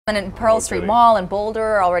In Pearl Street Mall in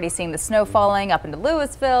Boulder, already seeing the snow falling up into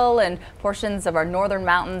Louisville and portions of our northern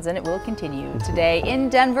mountains, and it will continue today. In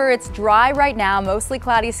Denver, it's dry right now, mostly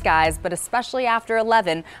cloudy skies, but especially after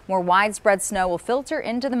 11, more widespread snow will filter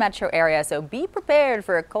into the metro area, so be prepared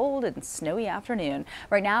for a cold and snowy afternoon.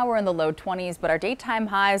 Right now, we're in the low 20s, but our daytime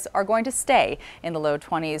highs are going to stay in the low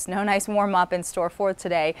 20s. No nice warm up in store for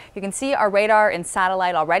today. You can see our radar and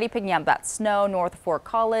satellite already picking up that snow north of Fort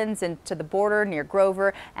Collins into the border near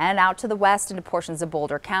Grover and out to the west into portions of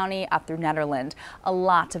Boulder County up through Nederland. A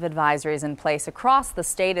lot of advisories in place across the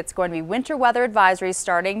state. It's going to be winter weather advisories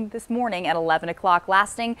starting this morning at 11 o'clock,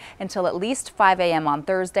 lasting until at least 5 a.m. on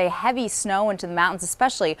Thursday. Heavy snow into the mountains,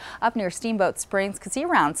 especially up near Steamboat Springs. Could see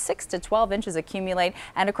around 6 to 12 inches accumulate,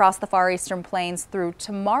 and across the far eastern plains through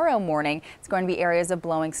tomorrow morning. It's going to be areas of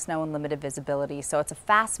blowing snow and limited visibility. So it's a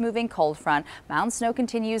fast moving cold front. Mountain snow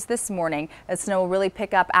continues this morning. The snow will really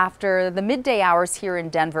pick up after the midday hours here in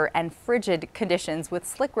Denver, and frigid conditions with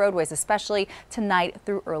slick roadways, especially tonight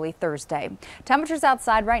through early Thursday. Temperatures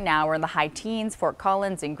outside right now are in the high teens. Fort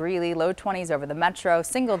Collins and Greeley, low 20s over the metro,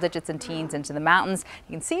 single digits and teens into the mountains.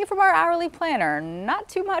 You can see from our hourly planner, not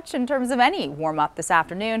too much in terms of any warm up this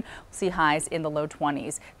afternoon. We'll see highs in the low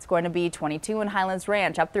 20s. It's going to be 22 in Highlands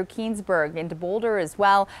Ranch, up through Keensburg into Boulder as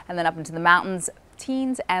well, and then up into the mountains.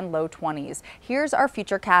 Teens and low 20s. Here's our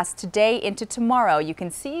futurecast today into tomorrow. You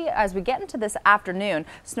can see as we get into this afternoon,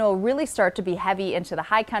 snow will really start to be heavy into the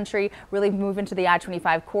high country, really move into the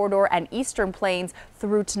I-25 corridor and eastern plains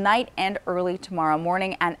through tonight and early tomorrow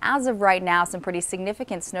morning. And as of right now, some pretty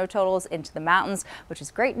significant snow totals into the mountains, which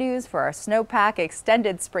is great news for our snowpack.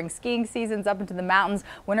 Extended spring skiing seasons up into the mountains.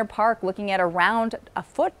 Winter Park looking at around a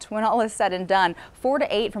foot when all is said and done. 4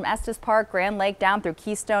 to 8 from Estes Park, Grand Lake down through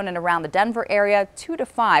Keystone and around the Denver area. 2 to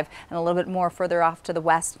 5 and a little bit more further off to the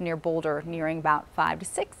west near Boulder, nearing about 5 to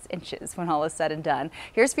 6 inches when all is said and done.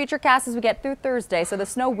 Here's futurecast as we get through Thursday. So the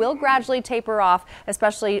snow will gradually taper off,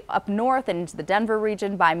 especially up north and into the Denver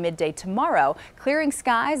region by midday tomorrow. Clearing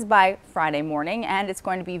skies by Friday morning, and it's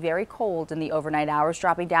going to be very cold in the overnight hours,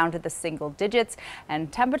 dropping down to the single digits,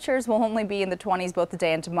 and temperatures will only be in the 20s both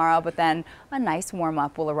today and tomorrow, but then a nice warm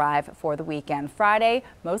up will arrive for the weekend. Friday,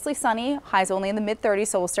 mostly sunny, highs only in the mid 30s,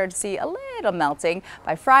 so we'll start to see a little melting.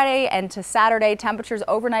 By Friday and to Saturday, temperatures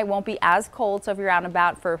overnight won't be as cold, so if you're out and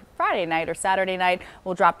about for Friday night or Saturday night,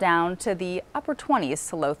 we'll drop down to the upper 20s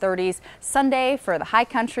to low 30s. Sunday for the high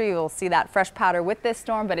country, you'll see that fresh powder with this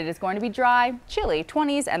storm, but it is going to be dry, chilly,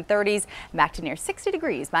 20s and 30s, back to near 60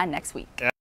 degrees by next week.